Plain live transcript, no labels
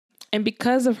And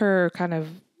because of her kind of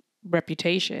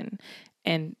reputation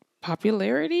and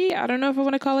popularity, I don't know if I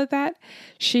want to call it that,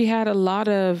 she had a lot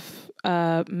of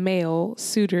male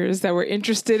suitors that were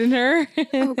interested in her.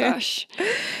 Oh, gosh.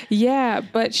 Yeah,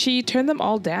 but she turned them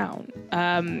all down.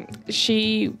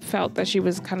 She felt that she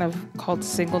was kind of called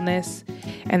singleness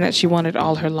and that she wanted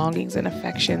all her longings and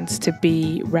affections to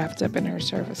be wrapped up in her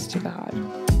service to God.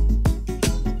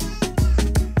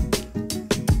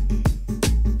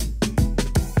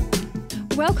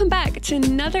 Welcome back to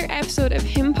another episode of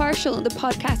Hymnpartial, the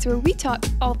podcast where we talk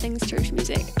all things church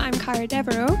music. I'm Cara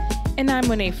Devereaux. And I'm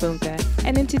Monet Funke.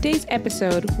 And in today's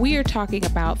episode, we are talking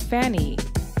about Fanny,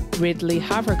 Ridley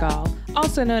Havergal,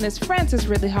 also known as Frances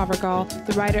Ridley Havergal,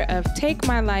 the writer of Take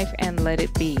My Life and Let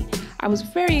It Be. I was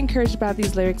very encouraged about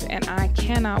these lyrics, and I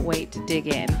cannot wait to dig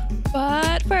in.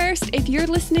 But first, if you're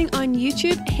listening on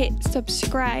YouTube, hit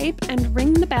subscribe and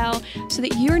ring the bell so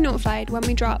that you're notified when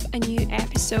we drop a new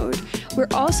episode. We're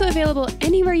also available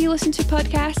anywhere you listen to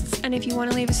podcasts, and if you want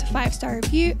to leave us a 5-star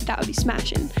review, that would be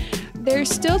smashing.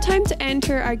 There's still time to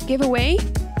enter our giveaway,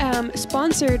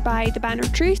 sponsored by the Banner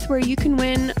of Truth, where you can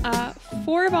win a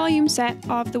 4-volume set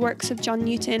of the works of John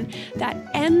Newton that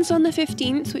ends on the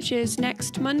 15th, which is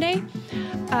next Monday.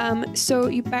 So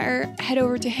you better head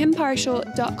over to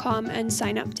hymnpartial.com and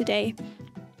sign up today.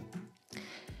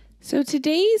 So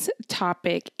today's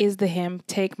topic is the hymn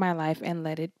Take My Life and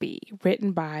Let It Be,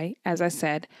 written by, as I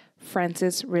said,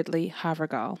 Frances Ridley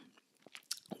Havergal.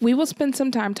 We will spend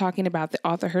some time talking about the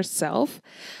author herself,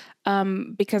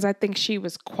 because I think she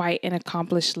was quite an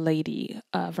accomplished lady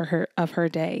of her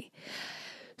day.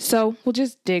 So we'll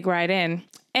just dig right in.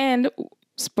 And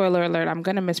spoiler alert, I'm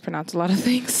going to mispronounce a lot of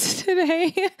things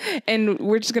today, and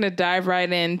we're just going to dive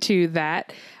right into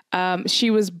that.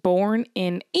 She was born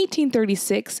in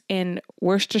 1836 in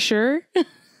Worcestershire. That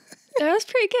was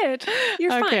pretty good.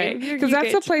 You're fine. Because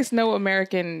that's a place no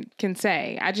American can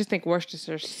say. I just think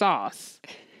Worcestershire sauce.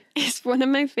 It's one of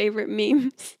my favorite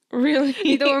memes. Really?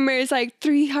 The one where it's like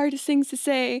 3 hardest things to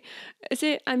say. Is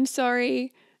it, I'm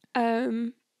sorry,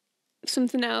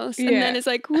 something else. And then it's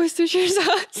like, Worcestershire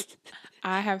sauce.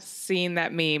 I have seen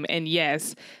that meme. And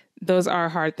yes, those are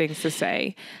hard things to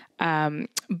say.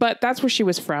 But that's where she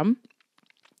was from.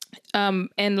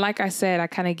 And like I said, I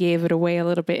kind of gave it away a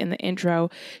little bit in the intro.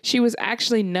 She was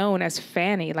actually known as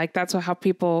Fanny. Like that's how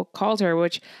people called her,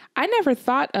 which I never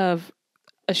thought of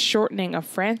a shortening of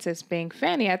Frances being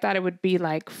Fanny. I thought it would be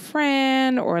like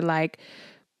Fran or like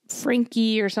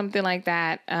Frankie or something like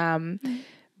that.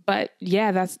 But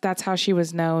yeah, that's how she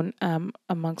was known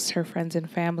amongst her friends and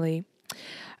family.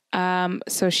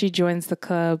 So she joins the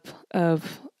club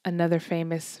of another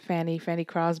famous Fanny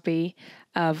Crosby,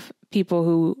 of people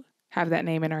who have that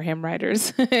name in our hymn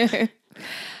writers.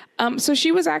 So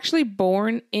she was actually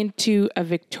born into a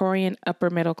Victorian upper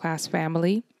middle class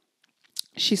family.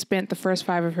 She spent the first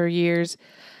 5 of her years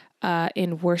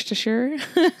in Worcestershire,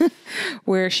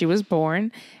 where she was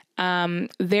born.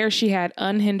 There she had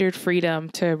unhindered freedom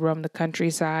to roam the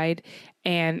countryside.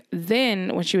 And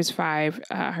then when she was 5,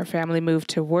 her family moved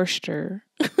to Worcester.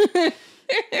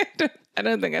 I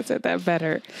don't think I said that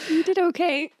better. You did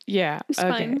okay. Yeah. It's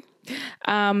fine.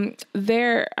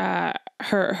 There,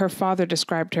 her father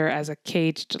described her as a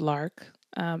caged lark.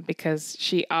 Because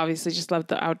she obviously just loved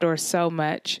the outdoors so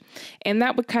much. And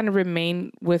that would kind of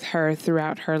remain with her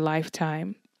throughout her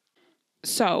lifetime.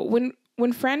 So when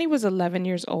Franny was 11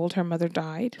 years old, her mother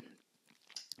died.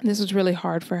 This was really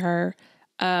hard for her.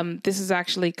 This is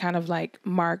actually kind of like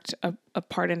marked a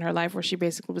part in her life where she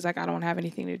basically was like, I don't want to have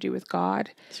anything to do with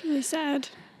God. It's really sad.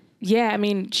 Yeah, I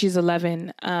mean, she's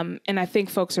 11. And I think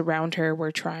folks around her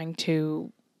were trying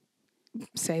to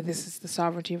say this is the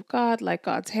sovereignty of God, like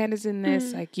God's hand is in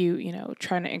this, like you know,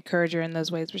 trying to encourage her in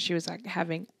those ways, but she was like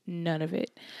having none of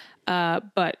it.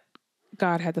 But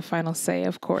God had the final say,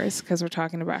 of course, because we're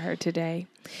talking about her today.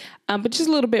 But just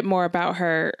a little bit more about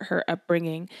her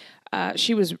upbringing.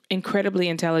 She was incredibly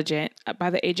intelligent.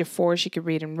 By the age of 4, she could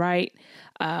read and write.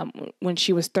 When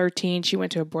she was 13, she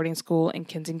went to a boarding school in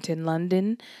Kensington,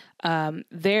 London.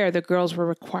 There, the girls were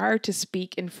required to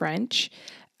speak in French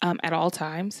at all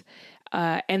times.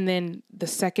 And then the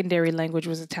secondary language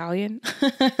was Italian.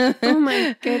 Oh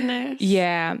my goodness.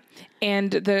 Yeah.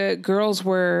 And the girls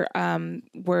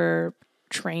were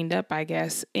trained up, I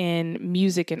guess, in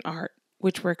music and art,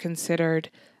 which were considered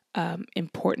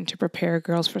important to prepare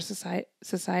girls for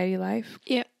society life.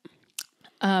 Yeah.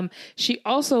 She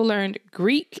also learned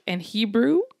Greek and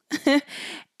Hebrew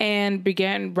and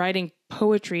began writing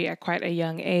poetry at quite a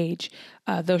young age,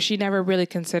 though she never really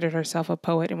considered herself a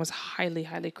poet and was highly,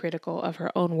 highly critical of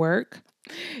her own work.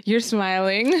 You're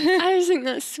smiling. I just think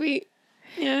that's sweet.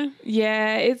 Yeah.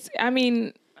 Yeah, I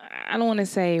mean, I don't want to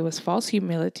say it was false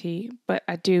humility, but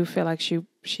I do feel like she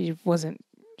wasn't,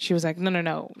 she was like,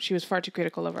 no. She was far too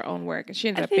critical of her own work, and she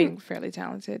ended up being fairly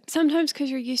talented. Sometimes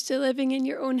because you're used to living in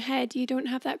your own head, you don't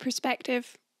have that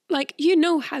perspective. Like, you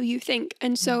know how you think,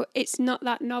 and so it's not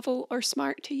that novel or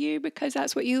smart to you because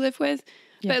that's what you live with.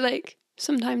 Yeah. But like,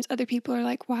 sometimes other people are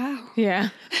like, wow. Yeah.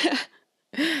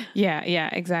 Yeah,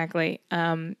 exactly.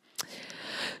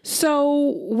 So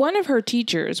one of her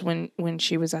teachers, when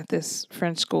she was at this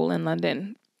French school in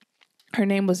London, her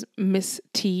name was Miss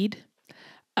Teed.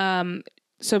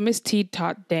 So Miss Teed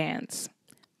taught dance,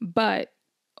 but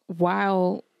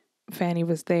while Fanny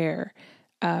was there,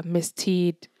 Miss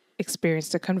Teed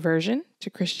experienced a conversion to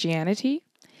Christianity.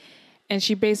 And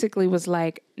she basically was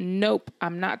like, nope,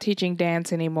 I'm not teaching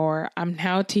dance anymore. I'm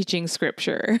now teaching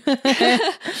scripture.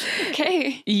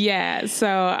 Okay. Yeah. So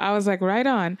I was like, right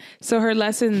on. So her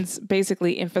lessons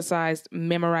basically emphasized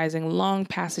memorizing long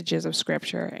passages of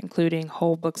scripture, including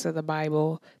whole books of the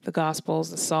Bible, the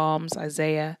Gospels, the Psalms,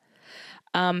 Isaiah.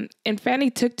 And Fanny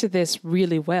took to this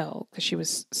really well because she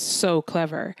was so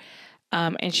clever.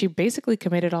 And she basically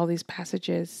committed all these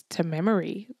passages to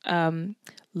memory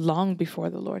long before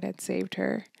the Lord had saved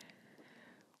her,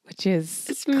 which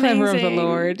is clever of the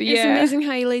Lord. It's amazing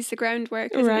how he lays the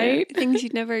groundwork, isn't it? Things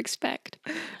you'd never expect.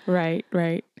 Right.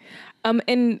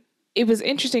 And it was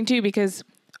interesting, too, because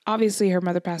obviously her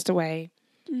mother passed away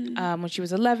when she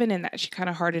was 11, and that she kind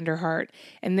of hardened her heart.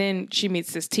 And then she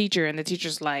meets this teacher, and the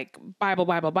teacher's like, Bible.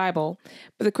 But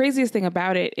the craziest thing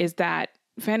about it is that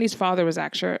Fanny's father was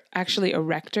actually a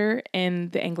rector in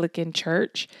the Anglican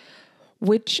church,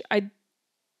 which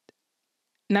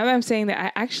now that I'm saying that,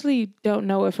 I actually don't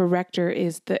know if a rector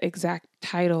is the exact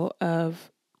title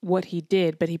of what he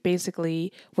did, but he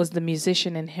basically was the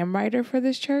musician and hymn writer for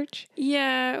this church.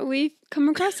 Yeah, we've come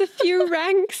across a few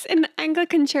ranks in the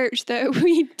Anglican church that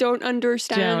we don't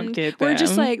understand. Don't get them. We're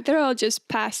just like, they're all just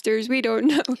pastors. We don't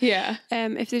know. Yeah.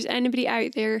 If there's anybody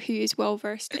out there who is well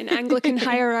versed in Anglican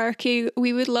hierarchy,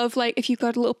 we would love, like, if you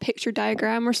got a little picture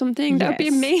diagram or something. That would be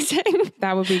amazing.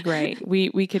 That would be great.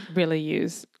 We could really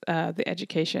use the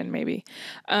education, maybe.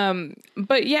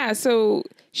 But yeah, so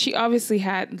she obviously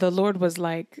the Lord was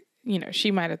like,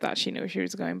 she might have thought she knew where she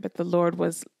was going, but the Lord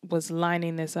was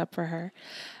lining this up for her,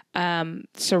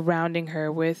 surrounding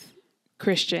her with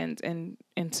Christians and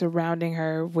surrounding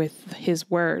her with his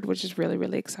word, which is really,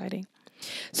 really exciting.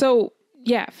 So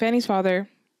yeah, Fanny's father,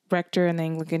 rector in the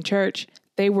Anglican church,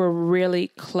 they were really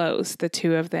close, the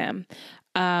two of them.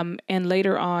 And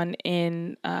later on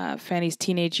in Fanny's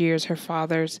teenage years, her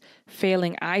father's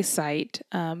failing eyesight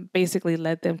basically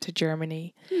led them to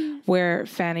Germany, where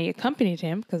Fanny accompanied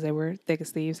him because they were thick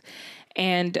as thieves.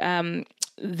 And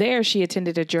there she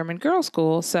attended a German girls'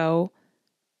 school. So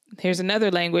here's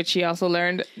another language. She also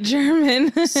learned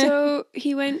German. So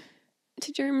he went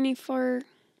to Germany for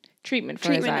treatment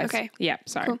for his eyes. Okay. Yeah,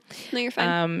 sorry. Cool. No, you're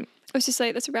fine. I was just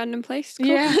like, that's a random place. Cool.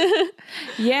 Yeah.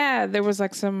 Yeah, there was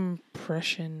like some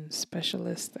Prussian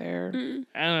specialist there.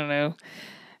 I don't know.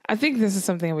 I think this is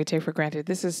something that we take for granted.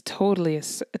 This is totally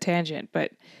a tangent,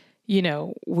 but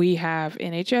we have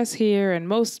NHS here, and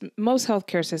most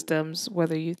healthcare systems,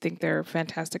 whether you think they're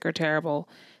fantastic or terrible,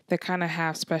 they kind of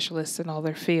have specialists in all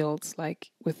their fields,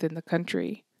 like within the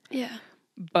country. Yeah.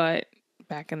 But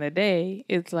back in the day,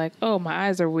 it's like, oh, my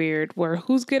eyes are weird.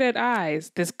 Who's good at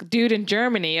eyes? This dude in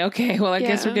Germany. Okay, well, I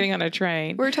guess we're getting on a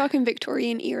train. We're talking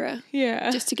Victorian era. Yeah.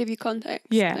 Just to give you context.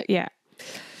 Yeah, yeah.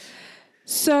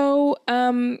 So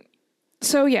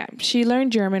yeah, she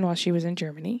learned German while she was in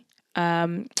Germany.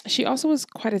 She also was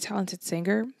quite a talented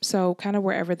singer. So kind of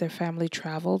wherever their family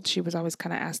traveled, she was always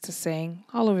kind of asked to sing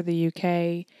all over the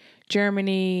UK,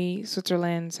 Germany,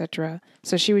 Switzerland, etc.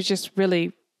 So she was just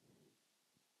really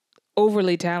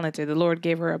overly talented. The Lord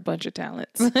gave her a bunch of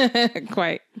talents,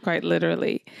 quite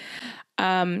literally.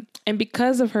 And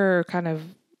because of her kind of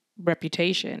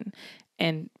reputation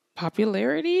and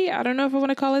popularity, I don't know if I want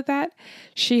to call it that,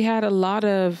 she had a lot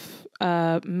of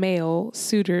male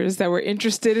suitors that were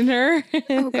interested in her.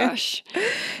 Oh gosh.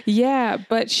 Yeah,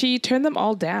 but she turned them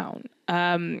all down.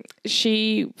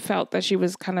 She felt that she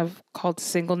was kind of called to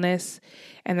singleness,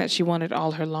 and that she wanted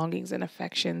all her longings and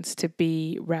affections to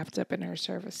be wrapped up in her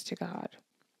service to God.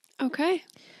 Okay.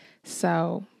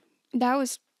 So that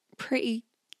was pretty,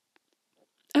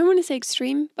 I don't want to say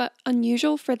extreme, but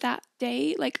unusual for that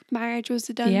day. Like, marriage was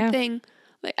the done thing.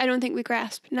 Like, I don't think we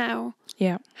grasp now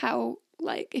how,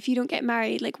 like, if you don't get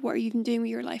married, like, what are you even doing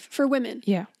with your life? For women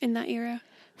in that era.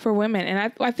 For women.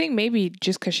 And I think maybe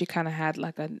just because she kind of had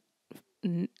like a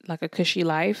like a cushy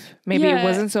life. Maybe it Yeah.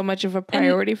 wasn't so much of a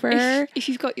priority for her. If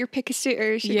you've got your pick of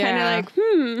suitors, you're Yeah. kind of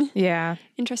like, Yeah.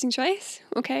 interesting choice.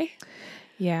 Okay.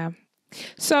 Yeah.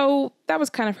 So that was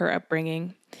kind of her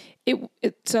upbringing.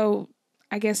 So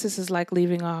I guess this is like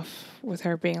leaving off with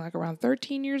her being like around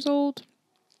 13 years old.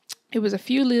 It was a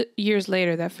few years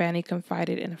later that Fanny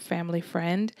confided in a family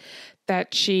friend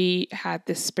that she had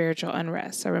this spiritual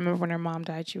unrest. I remember when her mom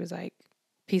died, she was like,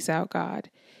 peace out, God.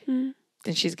 Mm.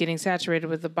 Then she's getting saturated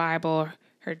with the Bible.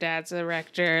 Her dad's a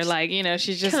rector. Like,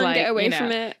 she's just Can't like, get away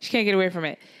from it. She can't get away from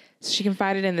it. So she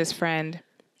confided in this friend.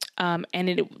 And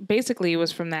it basically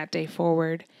was from that day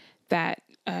forward that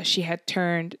she had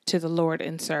turned to the Lord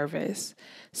in service.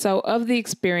 So of the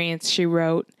experience, she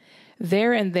wrote,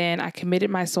 there and then I committed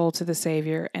my soul to the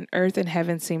Savior, and earth and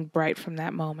heaven seemed bright from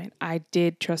that moment. I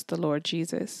did trust the Lord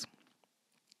Jesus.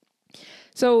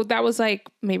 So that was like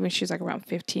maybe when she was like around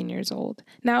 15 years old.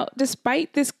 Now,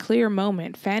 despite this clear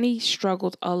moment, Fanny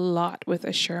struggled a lot with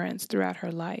assurance throughout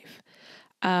her life.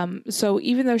 So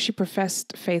even though she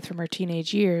professed faith from her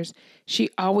teenage years, she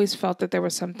always felt that there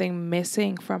was something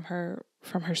missing from her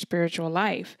spiritual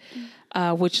life,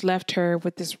 which left her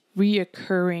with this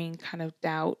reoccurring kind of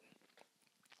doubt.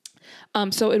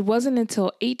 So it wasn't until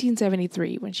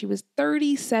 1873, when she was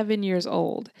 37 years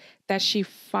old, that she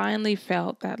finally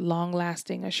felt that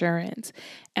long-lasting assurance.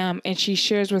 And she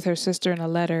shares with her sister in a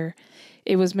letter,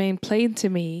 it was made plain to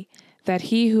me that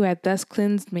he who had thus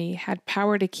cleansed me had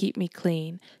power to keep me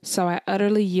clean, so I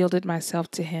utterly yielded myself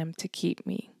to him to keep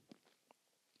me.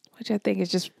 Which I think is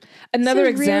just another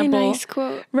example. Really nice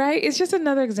quote. Right? It's just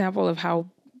another example of how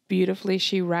beautifully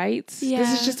she writes. Yeah.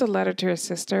 This is just a letter to her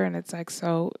sister, and it's like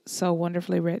so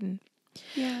wonderfully written.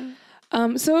 Yeah.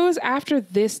 So it was after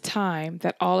this time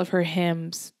that all of her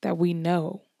hymns that we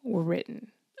know were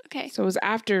written. Okay. So it was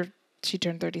after she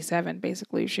turned 37,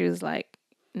 basically. She was like,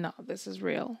 no, this is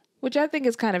real. Which I think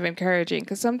is kind of encouraging,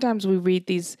 because sometimes we read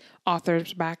these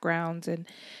authors' backgrounds and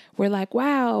we're like,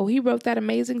 wow, he wrote that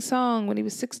amazing song when he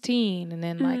was 16. And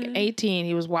then like 18,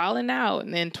 he was wilding out.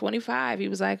 And then 25, he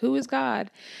was like, who is God?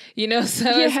 So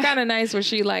it's kind of nice where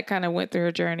she like kind of went through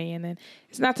her journey. And then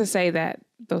it's not to say that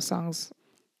those songs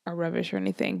are rubbish or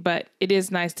anything, but it is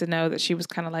nice to know that she was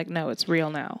kind of like, no, it's real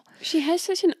now. She has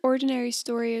such an ordinary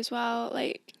story as well.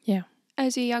 Like, yeah,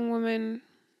 as a young woman,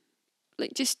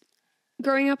 like just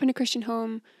growing up in a Christian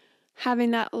home, having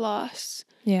that loss,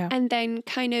 and then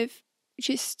kind of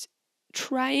just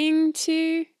trying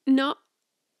to not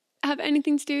have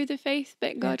anything to do with the faith,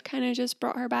 but God kind of just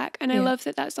brought her back. And I love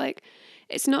that that's like,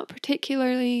 it's not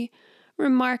particularly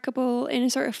remarkable in a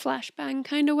sort of flashbang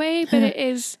kind of way, but it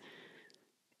is.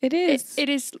 It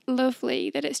is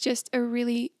lovely that it's just a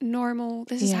really normal,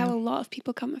 this is how a lot of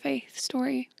people come to faith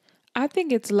story. I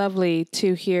think it's lovely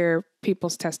to hear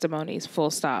people's testimonies, full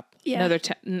stop. Yeah.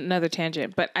 Another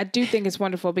tangent. But I do think it's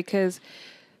wonderful because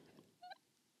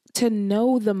to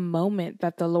know the moment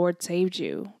that the Lord saved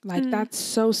you, like that's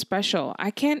so special.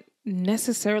 I can't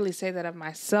necessarily say that of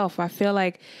myself. I feel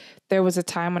like there was a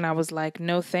time when I was like,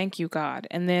 no, thank you, God.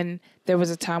 And then there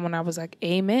was a time when I was like,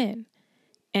 amen.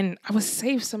 And I was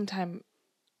saved sometime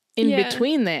in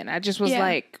between then. I just was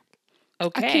like,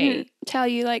 okay. I couldn't tell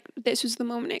you like this was the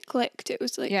moment it clicked. It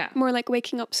was like more like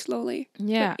waking up slowly.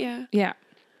 Yeah. But yeah.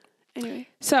 Anyway.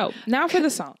 So now for the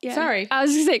song. Sorry. I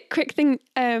was going to say, quick thing,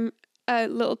 a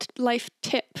little life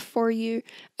tip for you.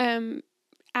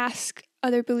 Ask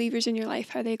other believers in your life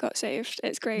how they got saved.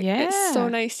 It's great. Yeah. It's so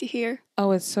nice to hear.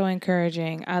 Oh, it's so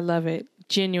encouraging. I love it.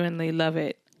 Genuinely love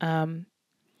it.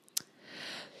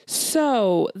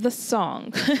 So the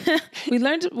song, we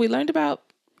learned about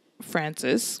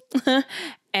Francis,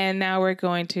 and now we're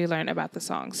going to learn about the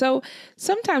song. So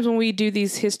sometimes when we do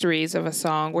these histories of a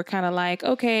song, we're kind of like,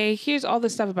 okay, here's all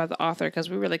this stuff about the author, because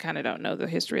we really kind of don't know the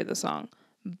history of the song.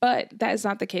 But that is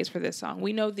not the case for this song.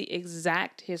 We know the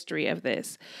exact history of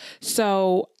this.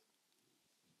 So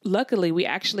luckily, we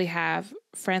actually have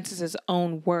Francis's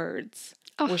own words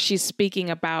where she's speaking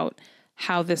about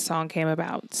how this song came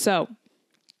about. So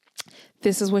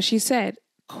this is what she said,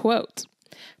 quote,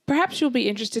 "Perhaps you'll be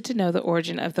interested to know the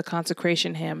origin of the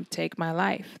consecration hymn, Take My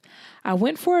Life. I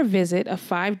went for a visit of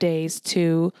 5 days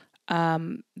to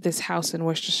this house in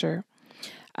Worcestershire.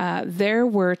 There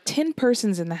were 10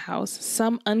 persons in the house,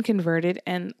 some unconverted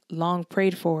and long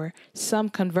prayed for, some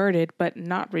converted but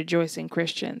not rejoicing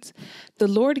Christians. The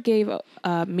Lord gave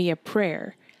me a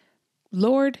prayer,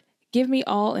 Lord, give me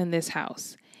all in this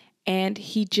house. And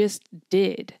he just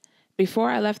did.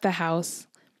 Before I left the house,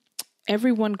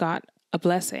 everyone got a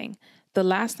blessing. The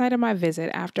last night of my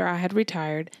visit, after I had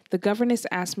retired, the governess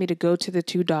asked me to go to the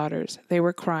 2 daughters. They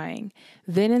were crying.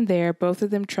 Then and there, both of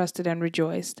them trusted and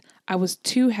rejoiced. I was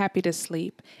too happy to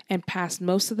sleep, and passed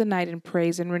most of the night in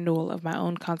praise and renewal of my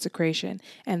own consecration,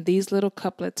 and these little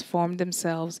couplets formed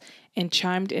themselves and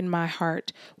chimed in my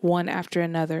heart, one after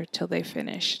another, till they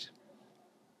finished.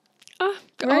 Oh,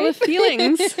 all the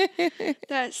feelings.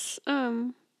 That's,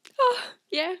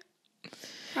 yeah.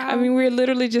 Wow. I mean, we're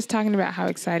literally just talking about how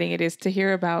exciting it is to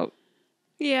hear about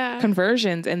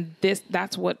conversions, and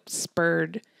that's what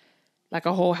spurred like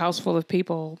a whole house full of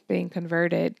people being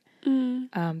converted.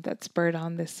 That spurred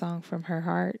on this song from her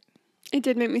heart. It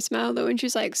did make me smile though when she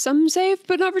was like, some saved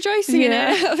but not rejoicing in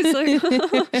it. I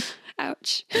was like,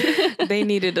 ouch. They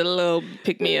needed a little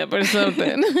pick-me-up or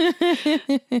something.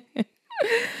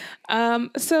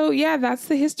 So yeah, that's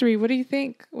the history. What do you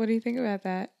think? What do you think about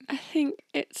that? I think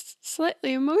it's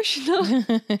slightly emotional,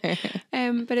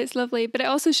 but it's lovely. But it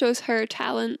also shows her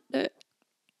talent that,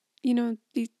 you know,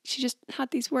 she just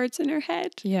had these words in her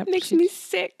head. Yep, makes me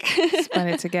sick. Spun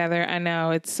it together. I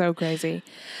know, it's so crazy.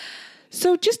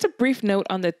 So just a brief note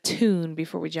on the tune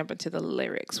before we jump into the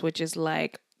lyrics, which is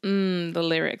like, the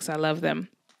lyrics. I love them.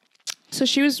 So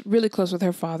she was really close with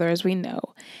her father, as we know.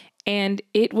 And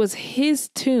it was his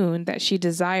tune that she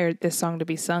desired this song to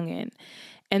be sung in.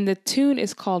 And the tune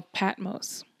is called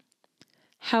Patmos.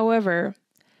 However,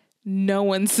 no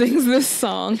one sings this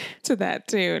song to that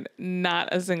tune. Not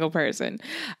a single person.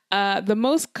 The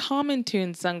most common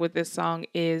tune sung with this song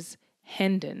is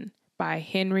Hendon by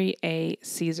Henry A.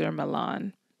 Caesar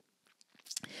Milan.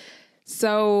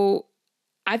 So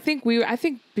I think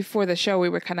before the show we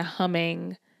were kind of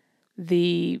humming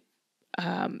the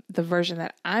version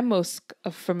that I'm most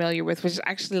familiar with, which is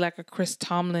actually like a Chris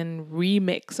Tomlin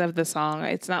remix of the song.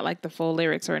 It's not like the full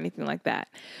lyrics or anything like that.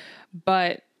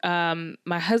 But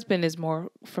my husband is more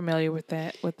familiar with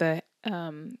the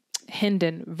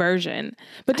Hendon version.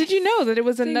 But did you know that it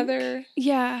was another?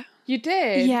 Yeah. You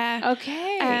did? Yeah.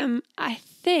 Okay. I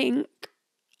think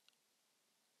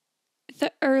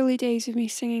the early days of me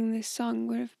singing this song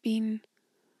would have been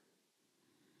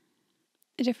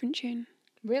a different tune.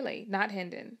 Really? Not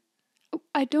Hendon?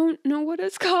 I don't know what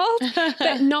it's called,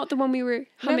 but not the one we were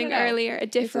humming earlier, a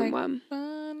different one.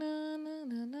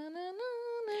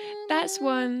 That's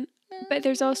one, but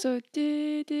there's also...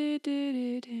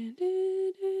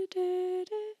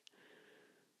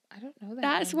 I don't know that.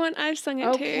 That's one I've sung it too.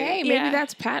 Okay, maybe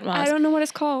that's Patmos. I don't know what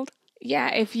it's called.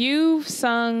 Yeah, if you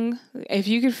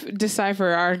could decipher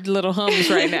our little hums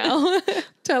right now,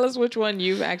 tell us which one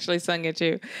you've actually sung it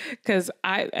to. Because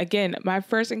my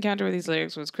first encounter with these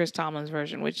lyrics was Chris Tomlin's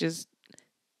version, which is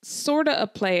sort of a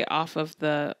play off of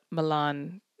the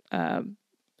Milan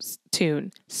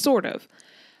tune, sort of,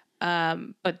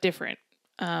 but different.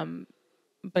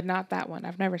 But not that one.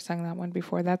 I've never sung that one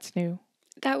before. That's new.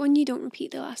 That one you don't repeat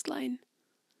the last line.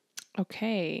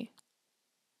 Okay.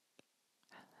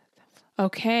 All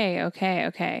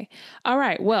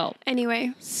right. Well,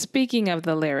 anyway, speaking of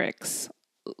the lyrics,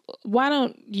 why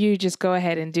don't you just go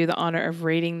ahead and do the honor of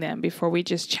reading them before we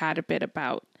just chat a bit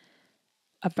about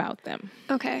them?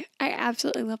 Okay. I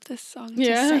absolutely love this song.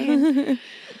 Yeah. Just saying.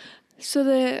 So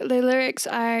the lyrics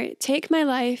are, take my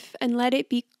life and let it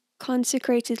be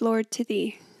consecrated, Lord, to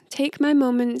thee. Take my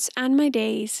moments and my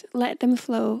days, let them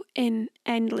flow in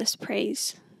endless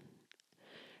praise.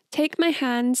 Take my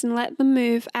hands and let them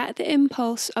move at the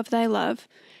impulse of thy love.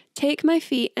 Take my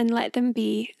feet and let them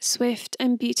be swift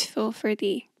and beautiful for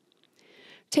thee.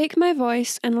 Take my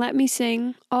voice and let me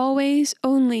sing, always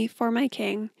only for my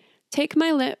King. Take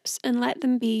my lips and let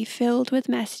them be filled with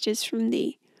messages from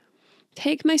thee.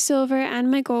 Take my silver and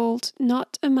my gold,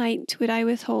 not a mite would I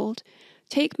withhold.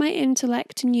 Take my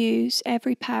intellect and use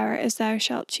every power as thou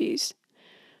shalt choose.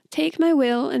 Take my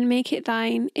will and make it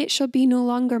thine, it shall be no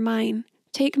longer mine.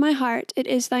 Take my heart, it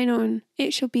is thine own,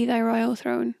 it shall be thy royal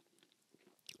throne.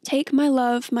 Take my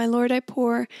love, my Lord, I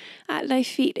pour at thy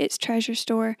feet its treasure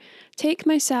store. Take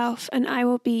myself, and I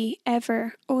will be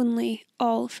ever, only,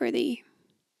 all for thee.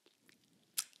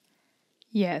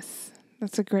 Yes,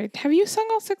 that's a great... Have you sung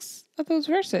all 6 of those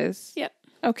verses? Yep.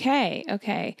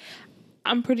 Okay.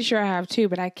 I'm pretty sure I have too,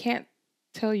 but I can't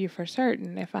tell you for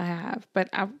certain if I have. But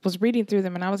I was reading through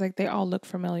them, and I was like, they all look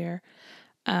familiar.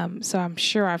 So I'm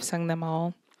sure I've sung them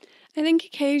all. I think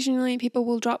occasionally people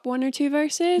will drop 1 or 2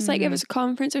 verses, like if it's a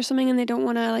conference or something and they don't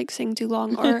want to like sing too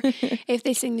long, or if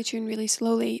they sing the tune really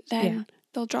slowly, then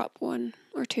they'll drop 1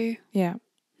 or 2. Yeah.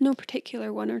 No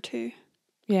particular 1 or 2.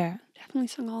 Yeah. Definitely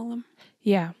sung all of them.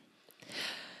 Yeah.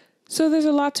 So there's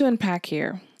a lot to unpack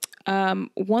here.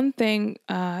 One thing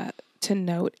to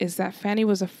note is that Fanny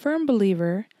was a firm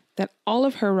believer that all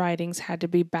of her writings had to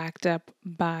be backed up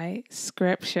by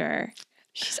scripture.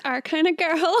 She's our kind of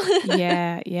girl.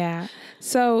 Yeah.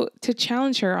 So to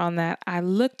challenge her on that, I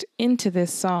looked into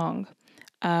this song.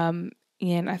 And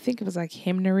I think it was like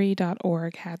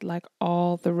hymnary.org had like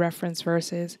all the reference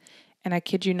verses. And I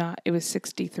kid you not, it was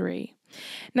 63.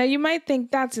 Now you might think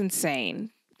that's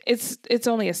insane. It's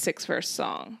only a 6-verse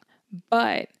song,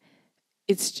 but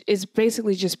it's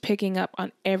basically just picking up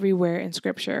on everywhere in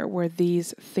scripture where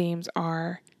these themes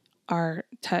are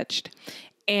touched.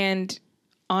 And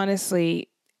honestly,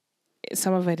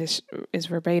 some of it is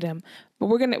verbatim, but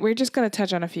we're just gonna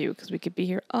touch on a few because we could be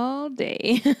here all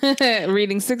day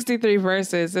reading 63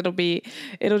 verses.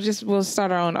 We'll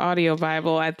start our own audio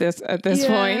Bible at this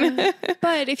point.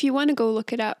 But if you want to go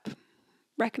look it up,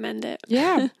 recommend it.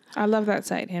 Yeah, I love that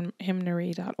site,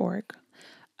 hymnary.org.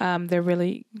 They're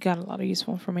really got a lot of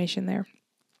useful information there.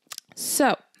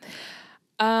 So,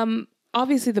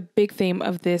 obviously the big theme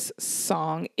of this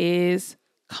song is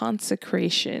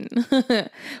consecration,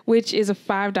 which is a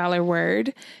 $5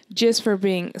 word just for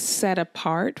being set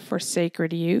apart for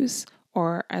sacred use,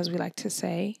 or as we like to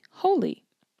say, holy.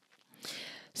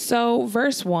 So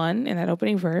verse 1, in that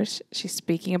opening verse, she's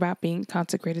speaking about being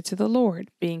consecrated to the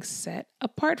Lord, being set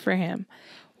apart for him.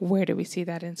 Where do we see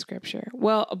that in scripture?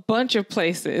 Well, a bunch of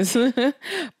places,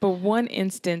 but one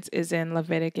instance is in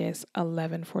Leviticus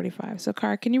 11:45. So,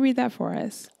 Cara, can you read that for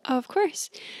us? Of course.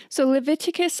 So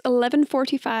Leviticus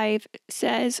 11:45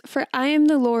 says, "For I am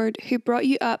the Lord who brought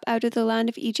you up out of the land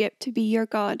of Egypt to be your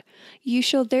God. You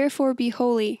shall therefore be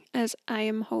holy as I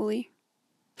am holy.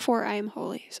 For I am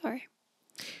holy." Sorry.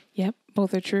 Yep,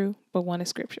 both are true, but one is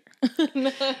scripture.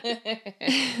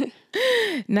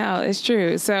 No, it's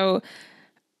true. So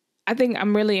I think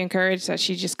I'm really encouraged that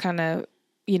she just kind of,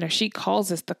 she calls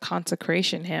this the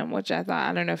consecration hymn, which I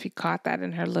don't know if you caught that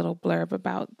in her little blurb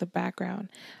about the background.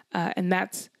 And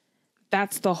that's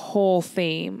the whole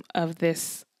theme of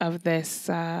this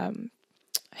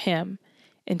hymn.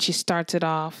 And she starts it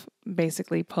off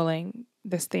basically pulling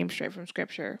this theme straight from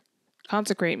scripture.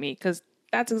 Consecrate me, because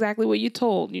that's exactly what you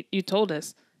told. You told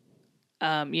us,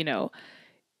 I'm your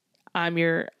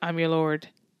Lord.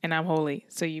 And I'm holy,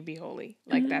 so you be holy.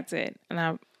 Like, that's it.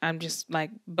 And I'm just like,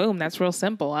 boom, that's real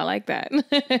simple. I like that.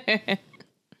 Any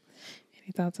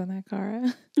thoughts on that,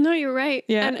 Cara? No, you're right.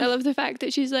 Yeah. And I love the fact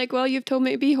that she's like, well, you've told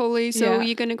me to be holy, so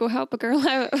you're going to go help a girl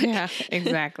out. Yeah,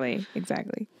 exactly.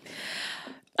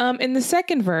 In the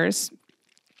second verse,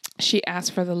 she asks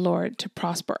for the Lord to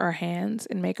prosper our hands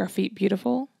and make our feet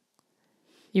beautiful.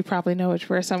 You probably know which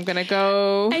verse I'm going to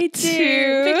go I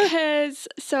do, because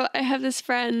I have this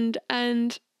friend,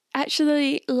 and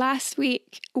actually last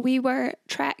week we were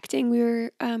tracting, we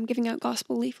were giving out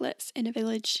gospel leaflets in a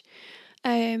village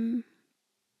in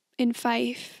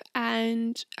Fife,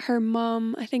 and her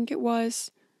mum, I think it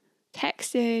was,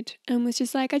 texted and was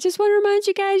just like, I just want to remind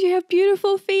you guys you have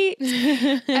beautiful feet.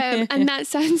 And that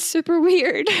sounds super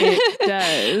weird. It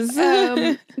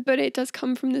does. But it does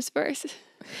come from this verse.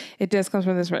 It does come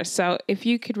from this verse. So if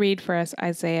you could read for us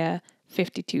Isaiah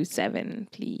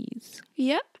 52:7, please.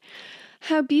 Yep.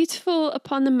 How beautiful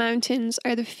upon the mountains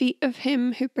are the feet of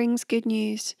him who brings good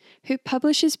news, who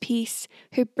publishes peace,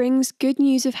 who brings good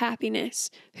news of happiness,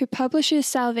 who publishes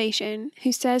salvation,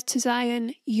 who says to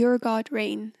Zion, your God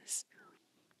reigns.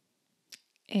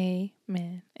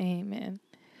 Amen. Amen.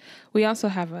 We also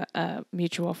have a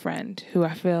mutual friend who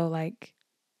I feel like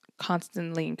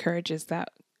constantly encourages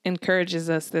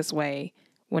us this way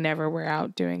whenever we're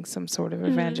out doing some sort of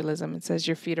evangelism. It says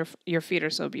your feet are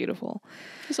so beautiful.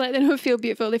 It's like they don't feel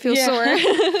beautiful, they feel sore.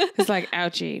 It's like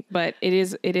ouchie, but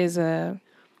it's a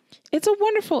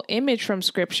wonderful image from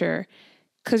scripture,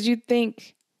 because you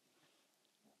think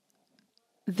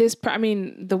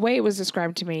the way it was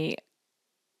described to me,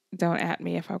 don't at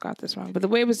me if I got this wrong, but the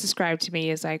way it was described to me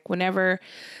is like whenever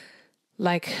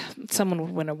like someone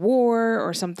would win a war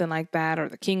or something like that, or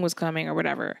the king was coming or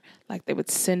whatever, like they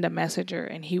would send a messenger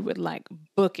and he would like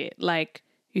book it, like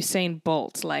Usain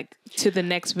Bolt, like to the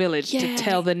next village to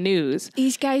tell the news.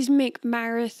 These guys make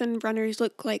marathon runners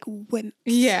look like wimps.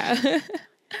 Yeah.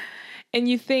 And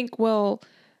you think, well,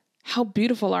 how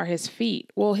beautiful are his feet?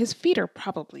 Well, his feet are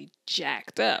probably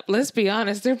jacked up. Let's be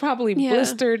honest. They're probably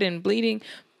blistered and bleeding,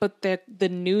 but the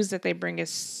news that they bring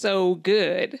is so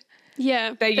good.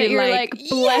 Yeah, that you're like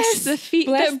bless the feet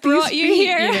that brought you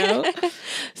here. You know?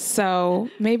 So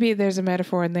maybe there's a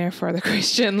metaphor in there for the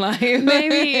Christian life.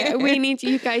 Maybe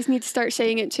you guys need to start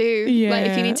saying it too. Yeah. Like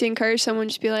if you need to encourage someone,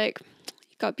 just be like,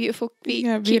 you got beautiful feet.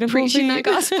 Yeah, keep preaching that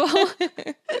gospel.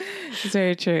 It's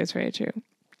very true. It's very true.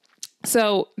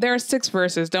 So there are 6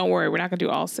 verses. Don't worry, we're not going to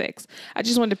do all 6. I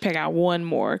just wanted to pick out one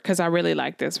more because I really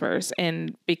like this verse.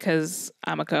 And because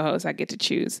I'm a co-host, I get to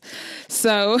choose.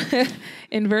 So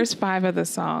in verse 5 of the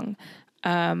song,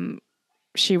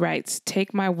 she writes,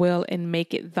 "Take my will and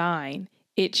make it thine.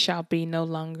 It shall be no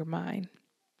longer mine."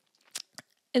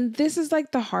 And this is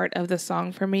like the heart of the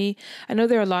song for me. I know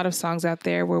there are a lot of songs out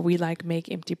there where we like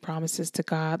make empty promises to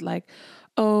God, like,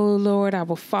 "Oh Lord, I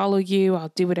will follow you.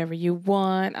 I'll do whatever you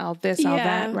want. I'll this, I'll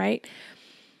that," right?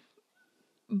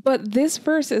 But this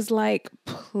verse is like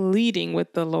pleading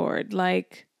with the Lord,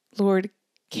 like, "Lord,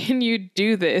 can you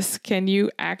do this? Can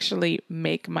you actually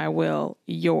make my will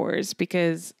yours?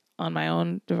 Because on my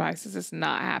own devices, it's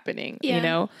not happening," you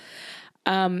know?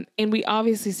 And we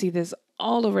obviously see this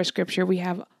all over Scripture. We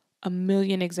have a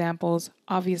million examples,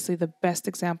 obviously the best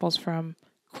examples from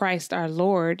Christ our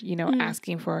Lord, you know,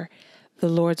 asking for the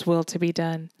Lord's will to be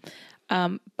done.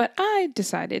 But I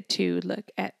decided to look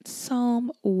at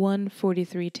Psalm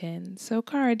 143:10. So,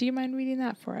 Cara, do you mind reading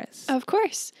that for us? Of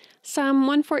course. Psalm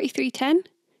 143:10.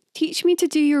 "Teach me to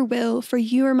do your will, for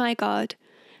you are my God.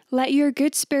 Let your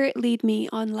good spirit lead me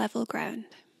on level ground."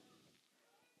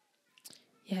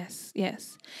 Yes,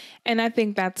 yes. And I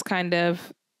think that's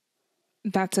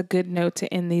that's a good note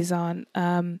to end these on.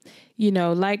 You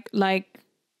know, like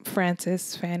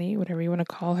Frances, Fanny, whatever you want to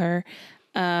call her,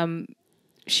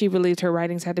 she believed her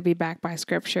writings had to be backed by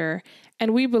Scripture.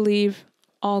 And we believe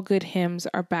all good hymns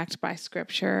are backed by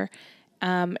Scripture.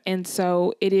 And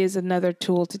so it is another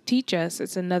tool to teach us.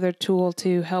 It's another tool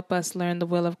to help us learn the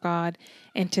will of God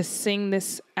and to sing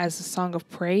this as a song of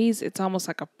praise. It's almost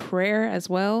like a prayer as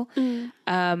well.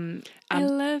 I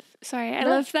love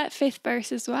that 5th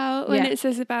verse as well when it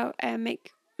says about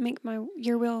make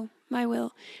your will my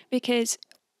will, because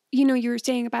you know, you were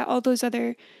saying about all those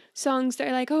other songs that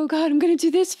are like, "Oh God, I'm going to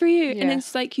do this for you." And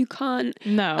it's like, you can't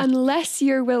unless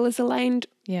your will is aligned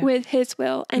with his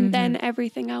will, and then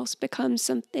everything else becomes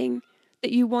something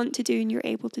that you want to do and you're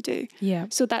able to do. Yeah.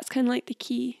 So that's kind of like the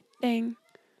key thing.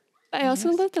 But I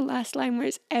also love the last line where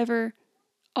it's ever,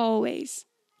 always,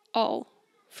 all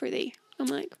for thee. I'm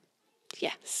like,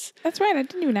 yes. That's right. I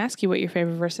didn't even ask you what your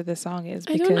favorite verse of this song is.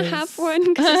 Because I don't have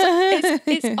one, because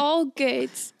it's all good.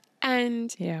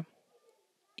 And yeah,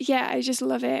 I just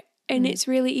love it. And it's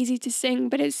really easy to sing,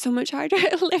 but it's so much harder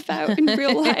to live out in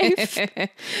real life.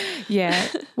 Yeah.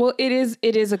 Well, it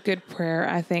is a good prayer,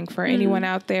 I think, for anyone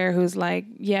out there who's like,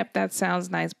 "Yep, that sounds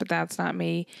nice, but that's not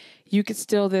me." You could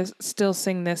still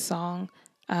sing this song,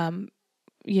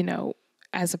 you know,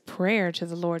 as a prayer to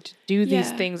the Lord to do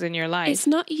these things in your life. It's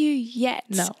not you yet.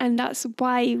 No. And that's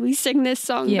why we sing this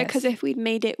song, because if we'd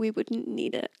made it, we wouldn't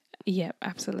need it. Yep,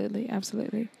 absolutely.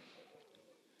 Absolutely.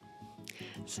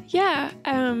 So yeah,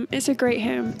 it's a great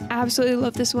hymn. I absolutely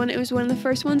love this one. It was one of the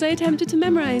first ones I attempted to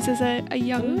memorize as a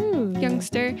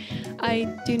youngster.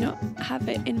 I do not have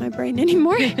it in my brain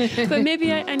anymore, but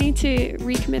maybe I need to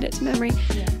recommit it to memory.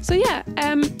 Yeah. So yeah,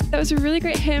 that was a really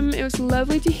great hymn. It was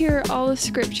lovely to hear all of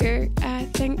Scripture.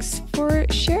 Thanks for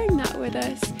sharing that with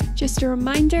us. Just a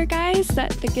reminder, guys,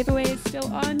 that the giveaway is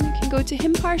still on. You can go to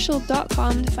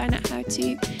hymnpartial.com to find out how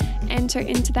to enter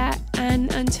into that.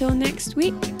 And until next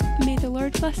week, may the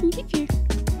Lord bless and keep you.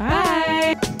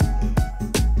 Bye.